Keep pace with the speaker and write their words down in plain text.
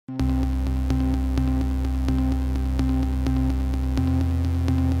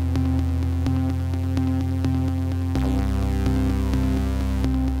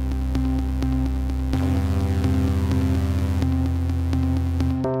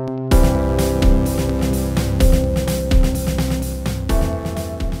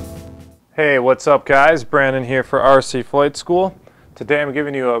Hey, what's up guys? Brandon here for RC Flight School. Today I'm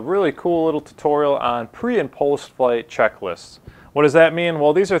giving you a really cool little tutorial on pre and post flight checklists. What does that mean?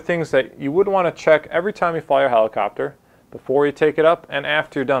 Well, these are things that you would want to check every time you fly a helicopter, before you take it up and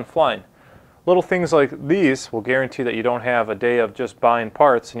after you're done flying. Little things like these will guarantee that you don't have a day of just buying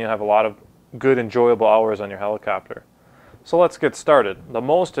parts and you'll have a lot of good enjoyable hours on your helicopter. So let's get started. The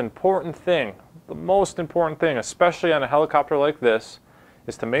most important thing, especially on a helicopter like this,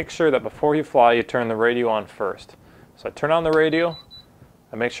 is to make sure that before you fly you turn the radio on first. So I turn on the radio,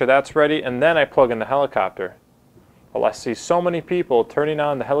 I make sure that's ready, and then I plug in the helicopter. Well, I see so many people turning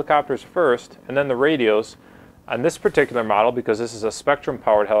on the helicopters first and then the radios. On this particular model, because this is a Spectrum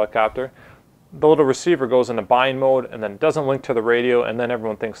powered helicopter, the little receiver goes into bind mode and then doesn't link to the radio, and then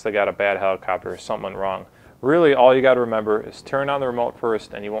everyone thinks they got a bad helicopter or something went wrong. Really, all you got to remember is turn on the remote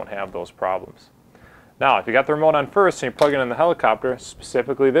first and you won't have those problems. Now, if you got the remote on first and you plug it in the helicopter,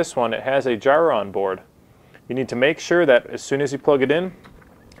 specifically this one, it has a gyro on board. You need to make sure that as soon as you plug it in,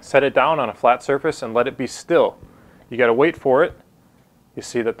 set it down on a flat surface and let it be still. You got to wait for it. You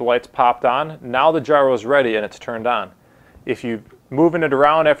see that the lights popped on. Now the gyro is ready and it's turned on. If you're moving it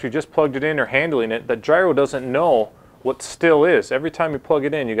around after you just plugged it in or handling it, the gyro doesn't know what still is. Every time you plug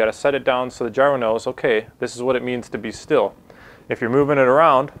it in, you got to set it down so the gyro knows, okay, this is what it means to be still. If you're moving it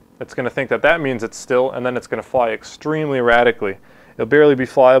around, it's going to think that that means it's still, and then it's going to fly extremely erratically. It'll barely be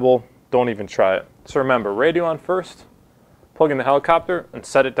flyable. Don't even try it. So remember, radio on first, plug in the helicopter, and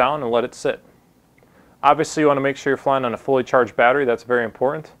set it down and let it sit. Obviously, you want to make sure you're flying on a fully charged battery. That's very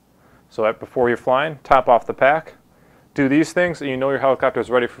important. So before you're flying, top off the pack. Do these things, and you know your helicopter is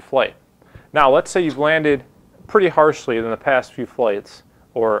ready for flight. Now, let's say you've landed pretty harshly in the past few flights,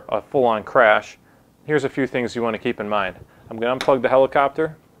 or a full-on crash. Here's a few things you want to keep in mind. I'm going to unplug the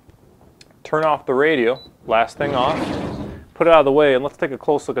helicopter, turn off the radio, last thing off, put it out of the way, and let's take a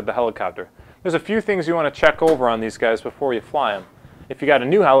close look at the helicopter. There's a few things you want to check over on these guys before you fly them. If you got a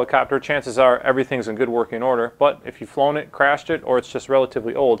new helicopter, chances are everything's in good working order, but if you've flown it, crashed it, or it's just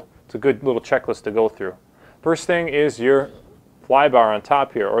relatively old, it's a good little checklist to go through. First thing is your flybar on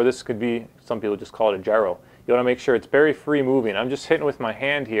top here, or this could be, some people just call it a gyro. You want to make sure it's very free moving. I'm just hitting with my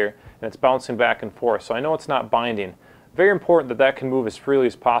hand here, and it's bouncing back and forth, so I know it's not binding. Very important that that can move as freely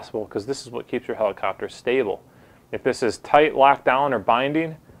as possible, because this is what keeps your helicopter stable. If this is tight, locked down, or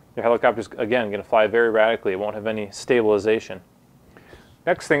binding, your helicopter's, again, going to fly very erratically. It won't have any stabilization.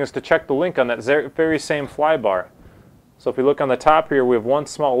 Next thing is to check the link on that very same flybar. So if we look on the top here, we have one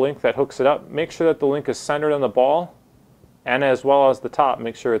small link that hooks it up. Make sure that the link is centered on the ball, and as well as the top,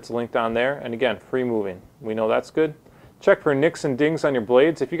 make sure it's linked on there. And again, free moving. We know that's good. Check for nicks and dings on your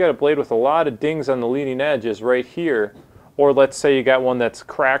blades. If you got a blade with a lot of dings on the leading edges right here, or let's say you got one that's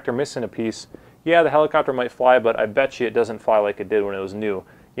cracked or missing a piece, yeah, the helicopter might fly, but I bet you it doesn't fly like it did when it was new.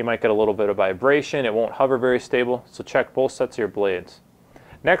 You might get a little bit of vibration. It won't hover very stable, so check both sets of your blades.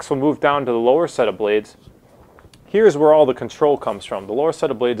 Next, we'll move down to the lower set of blades. Here's where all the control comes from. The lower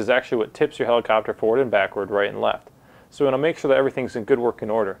set of blades is actually what tips your helicopter forward and backward, right and left. So we want to make sure that everything's in good working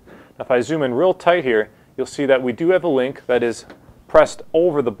order. Now, if I zoom in real tight here, you'll see that we do have a link that is pressed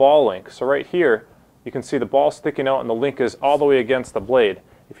over the ball link. So right here, you can see the ball sticking out and the link is all the way against the blade.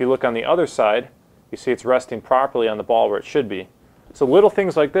 If you look on the other side, you see it's resting properly on the ball where it should be. So little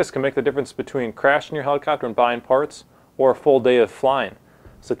things like this can make the difference between crashing your helicopter and buying parts, or a full day of flying.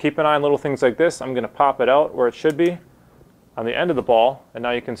 So keep an eye on little things like this. I'm going to pop it out where it should be on the end of the ball, and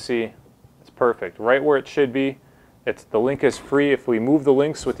now you can see it's perfect. Right where it should be. The link is free. If we move the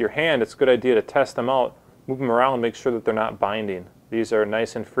links with your hand, it's a good idea to test them out. Move them around and make sure that they're not binding. These are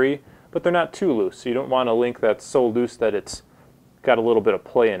nice and free, but they're not too loose. So you don't want a link that's so loose that it's got a little bit of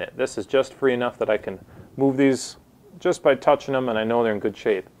play in it. This is just free enough that I can move these just by touching them, and I know they're in good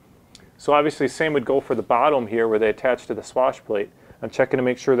shape. So obviously same would go for the bottom here where they attach to the swash plate. I'm checking to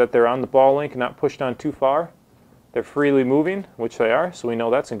make sure that they're on the ball link and not pushed on too far. They're freely moving, which they are, so we know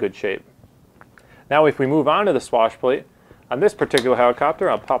that's in good shape. Now if we move on to the swash plate, on this particular helicopter,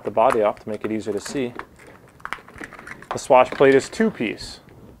 I'll pop the body off to make it easier to see. The swash plate is two-piece.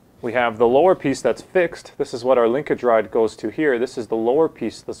 We have the lower piece that's fixed. This is what our linkage rod goes to here. This is the lower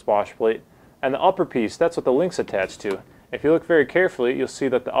piece of the swash plate. And the upper piece, that's what the link's attached to. If you look very carefully, you'll see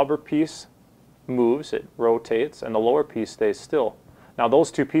that the upper piece moves, it rotates, and the lower piece stays still. Now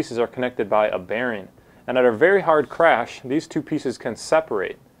those two pieces are connected by a bearing. And at a very hard crash, these two pieces can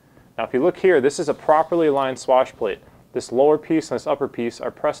separate. Now if you look here, this is a properly aligned swash plate. This lower piece and this upper piece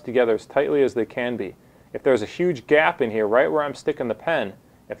are pressed together as tightly as they can be. If there's a huge gap in here, right where I'm sticking the pen,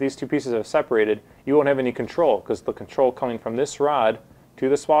 if these two pieces are separated, you won't have any control, because the control coming from this rod to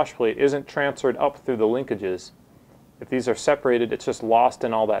the swash plate isn't transferred up through the linkages. If these are separated, it's just lost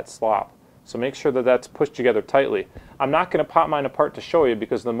in all that slop. So make sure that that's pushed together tightly. I'm not going to pop mine apart to show you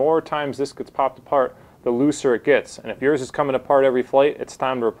because the more times this gets popped apart, the looser it gets. And if yours is coming apart every flight, it's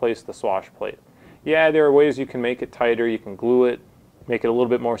time to replace the swash plate. Yeah, there are ways you can make it tighter. You can glue it, make it a little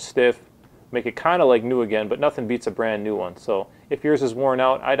bit more stiff, make it kind of like new again, but nothing beats a brand new one. So if yours is worn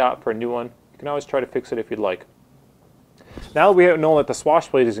out, I'd opt for a new one. You can always try to fix it if you'd like. Now that we know that the swash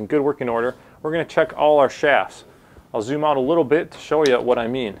plate is in good working order, we're going to check all our shafts. I'll zoom out a little bit to show you what I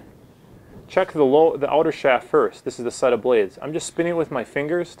mean. Check the outer shaft first. This is the set of blades. I'm just spinning it with my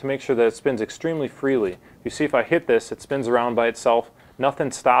fingers to make sure that it spins extremely freely. You see if I hit this, it spins around by itself.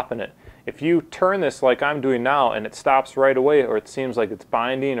 Nothing's stopping it. If you turn this like I'm doing now and it stops right away, or it seems like it's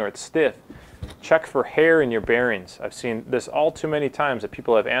binding or it's stiff, check for hair in your bearings. I've seen this all too many times that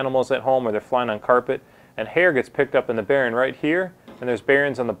people have animals at home or they're flying on carpet and hair gets picked up in the bearing right here, and there's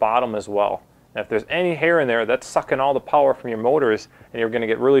bearings on the bottom as well. And if there's any hair in there, that's sucking all the power from your motors, and you're going to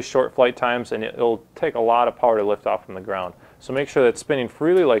get really short flight times, and it'll take a lot of power to lift off from the ground. So make sure that it's spinning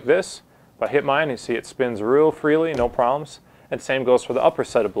freely like this. If I hit mine, you see it spins real freely, no problems. And same goes for the upper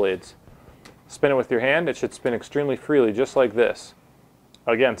set of blades. Spin it with your hand, it should spin extremely freely, just like this.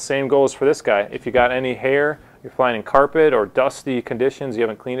 Again, same goes for this guy. If you got any hair, you're flying in carpet or dusty conditions, you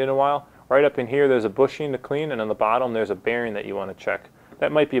haven't cleaned it in a while, right up in here there's a bushing to clean, and on the bottom there's a bearing that you want to check.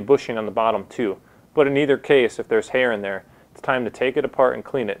 That might be a bushing on the bottom too. But in either case, if there's hair in there, it's time to take it apart and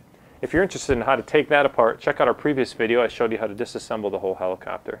clean it. If you're interested in how to take that apart, check out our previous video. I showed you how to disassemble the whole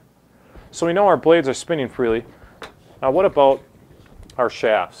helicopter. So we know our blades are spinning freely. Now what about our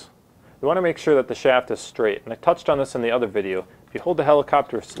shafts? We want to make sure that the shaft is straight. And I touched on this in the other video. If you hold the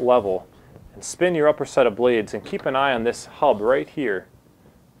helicopter level and spin your upper set of blades and keep an eye on this hub right here.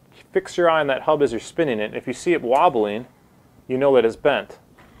 Fix your eye on that hub as you're spinning it. If you see it wobbling, you know that it's bent.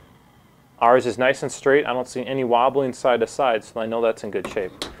 Ours is nice and straight. I don't see any wobbling side to side, so I know that's in good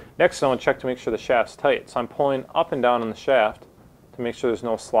shape. Next, I want to check to make sure the shaft's tight. So I'm pulling up and down on the shaft to make sure there's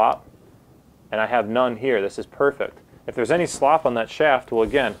no slop. And I have none here. This is perfect. If there's any slop on that shaft, well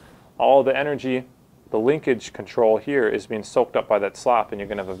again, all the energy, the linkage control here is being soaked up by that slop, and you're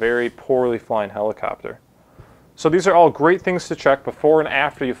going to have a very poorly flying helicopter. So these are all great things to check before and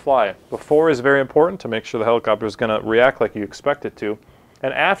after you fly. Before is very important to make sure the helicopter is going to react like you expect it to.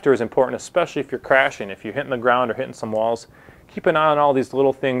 And after is important, especially if you're crashing. If you're hitting the ground or hitting some walls, keep an eye on all these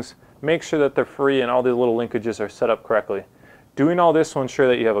little things. Make sure that they're free and all these little linkages are set up correctly. Doing all this will ensure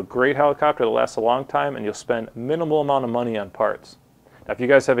that you have a great helicopter that lasts a long time and you'll spend minimal amount of money on parts. Now, if you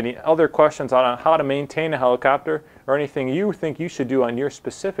guys have any other questions on how to maintain a helicopter or anything you think you should do on your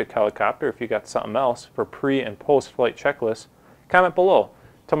specific helicopter, if you got something else for pre and post flight checklists, comment below.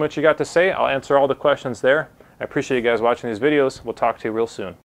 Tell me what you got to say. I'll answer all the questions there. I appreciate you guys watching these videos. We'll talk to you real soon.